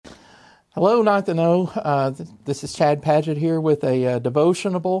Hello, Not to Know. This is Chad Padgett here with a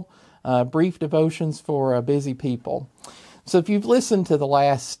devotionable, brief devotions for busy people. So, if you've listened to the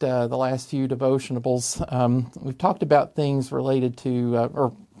last few devotionables, we've talked about things related to,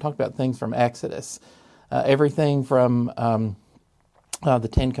 or talked about things from Exodus, everything from the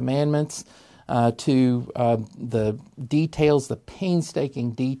Ten Commandments to the details, the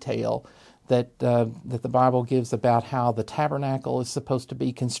painstaking detail that the Bible gives about how the tabernacle is supposed to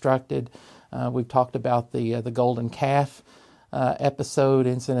be constructed. We've talked about the golden calf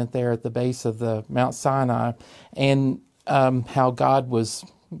incident there at the base of the Mount Sinai, and how God was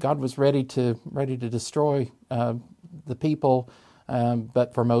ready to destroy the people,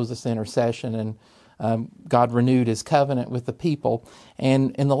 but for Moses' intercession, and God renewed His covenant with the people.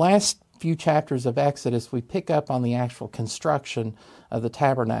 And in the last few chapters of Exodus, we pick up on the actual construction of the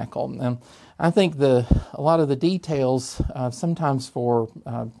tabernacle. And I think a lot of the details, sometimes for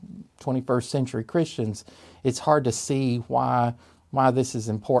 21st century Christians, it's hard to see why this is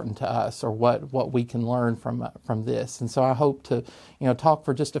important to us, or what we can learn from this. And so I hope to talk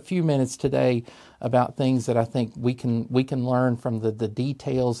for just a few minutes today about things that I think we can learn from the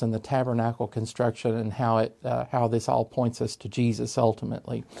details in the tabernacle construction, and how this all points us to Jesus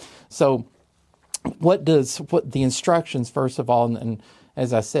ultimately. So what the instructions, first of all, and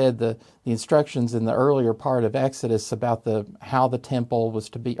as I said, the instructions in the earlier part of Exodus about how the tabernacle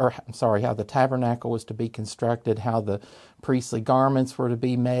was to be constructed, how the priestly garments were to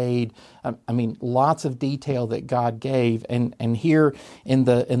be made. Lots of detail that God gave, and here in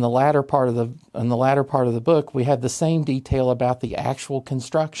the latter part of the book, we have the same detail about the actual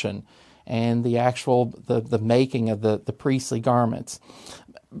construction and the making of the priestly garments.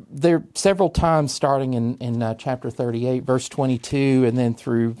 There several times, starting in chapter 38, verse 22, and then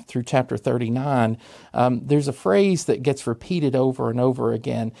through chapter 39, there's a phrase that gets repeated over and over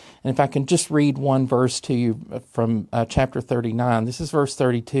again. And if I can just read one verse to you from chapter 39, this is verse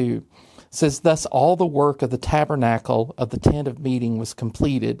 32. It says, "Thus all the work of the tabernacle of the tent of meeting was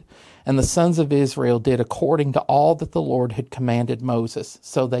completed, and the sons of Israel did according to all that the Lord had commanded Moses."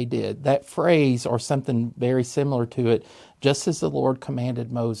 So they did. That phrase, or something very similar to it, "just as the Lord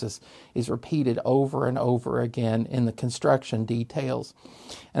commanded Moses," is repeated over and over again in the construction details.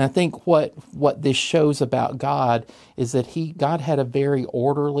 And I think what this shows about God is that God had a very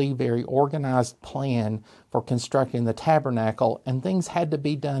orderly, very organized plan for constructing the tabernacle, and things had to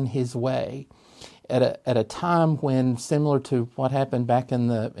be done His way. At a time when, similar to what happened back in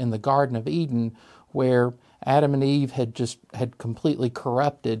the Garden of Eden, where Adam and Eve had completely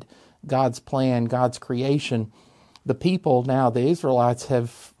corrupted God's plan, God's creation, the people now, the Israelites,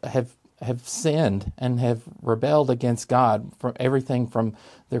 have sinned and have rebelled against God, from everything from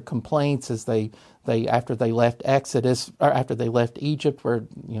their complaints as they after they left Exodus, or after they left Egypt, where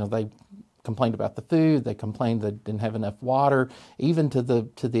they complained about the food, they complained they didn't have enough water, even to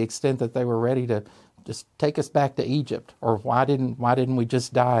the extent that they were ready to just take us back to Egypt, or why didn't we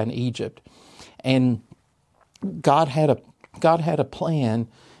just die in Egypt? And God had a plan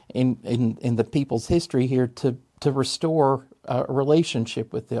in the people's history here to restore a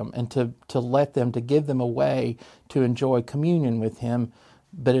relationship with them, and to let them, to give them a way to enjoy communion with Him.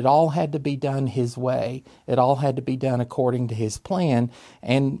 But it all had to be done His way. It all had to be done according to His plan.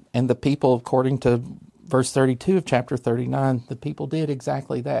 And the people, according to verse 32 of chapter 39, the people did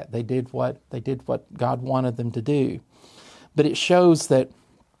exactly that. They did what God wanted them to do. But it shows that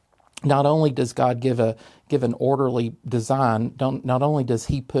not only does God give an orderly design, not only does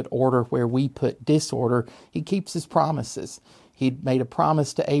He put order where we put disorder, He keeps His promises. He'd made a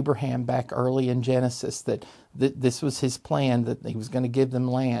promise to Abraham back early in Genesis that this was His plan, that He was going to give them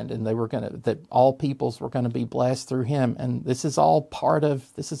land, and that all peoples were going to be blessed through him. And this is all part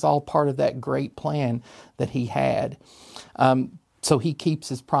of that great plan that He had. So He keeps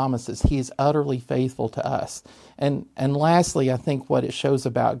His promises. He is utterly faithful to us. And lastly, I think what it shows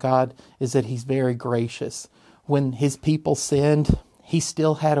about God is that He's very gracious. When His people sinned, He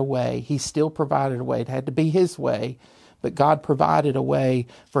still had a way. He still provided a way. It had to be His way, but God provided a way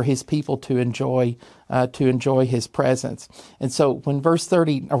for His people to enjoy His presence. And so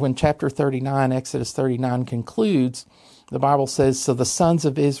when chapter 39, Exodus 39 concludes, the Bible says, "So the sons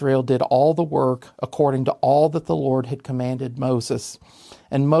of Israel did all the work according to all that the Lord had commanded Moses.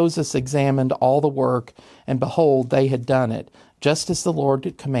 And Moses examined all the work, and behold, they had done it, just as the Lord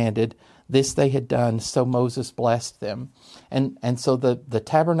had commanded. This they had done, so Moses blessed them." And so the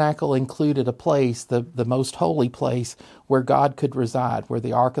tabernacle included a place, the most holy place, where God could reside, where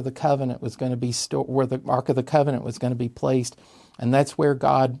the Ark of the Covenant was going to be stored, where the Ark of the Covenant was going to be placed And that's where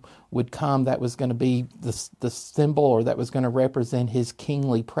God would come. That was going to be the symbol, or that was going to represent his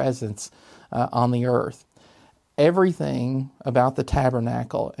kingly presence on the earth. Everything about the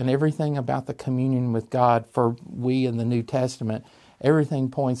tabernacle and everything about the communion with God for we in the New Testament, everything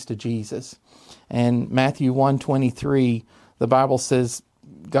points to Jesus. And Matthew 1:23, the Bible says,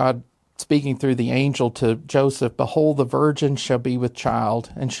 God speaking through the angel to Joseph, "Behold, the virgin shall be with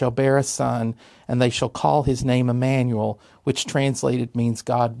child, and shall bear a son, and they shall call his name Emmanuel," which translated means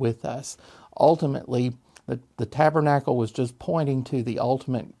God with us. Ultimately, the tabernacle was just pointing to the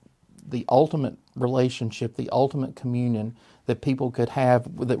ultimate relationship, the ultimate communion that people could have,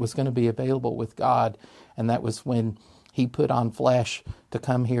 that was going to be available with God, and that was when he put on flesh to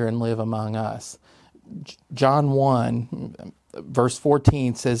come here and live among us. John 1, verse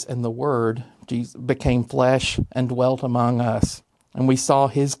 14 says, "And the Word Jesus became flesh and dwelt among us, and we saw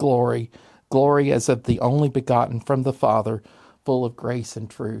his glory, glory as of the only begotten from the Father, full of grace and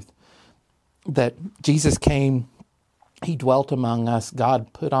truth." That Jesus came, he dwelt among us.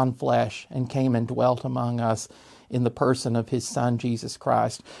 God put on flesh and came and dwelt among us in the person of his Son, Jesus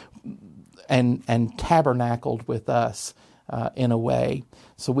Christ, and tabernacled with us in a way.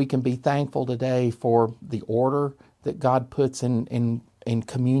 So we can be thankful today for the order that God puts in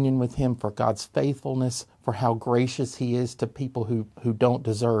communion with him, for God's faithfulness, for how gracious he is to people who don't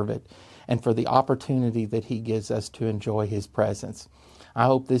deserve it, and for the opportunity that he gives us to enjoy his presence. I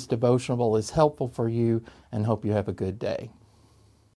hope this devotional is helpful for you, and hope you have a good day.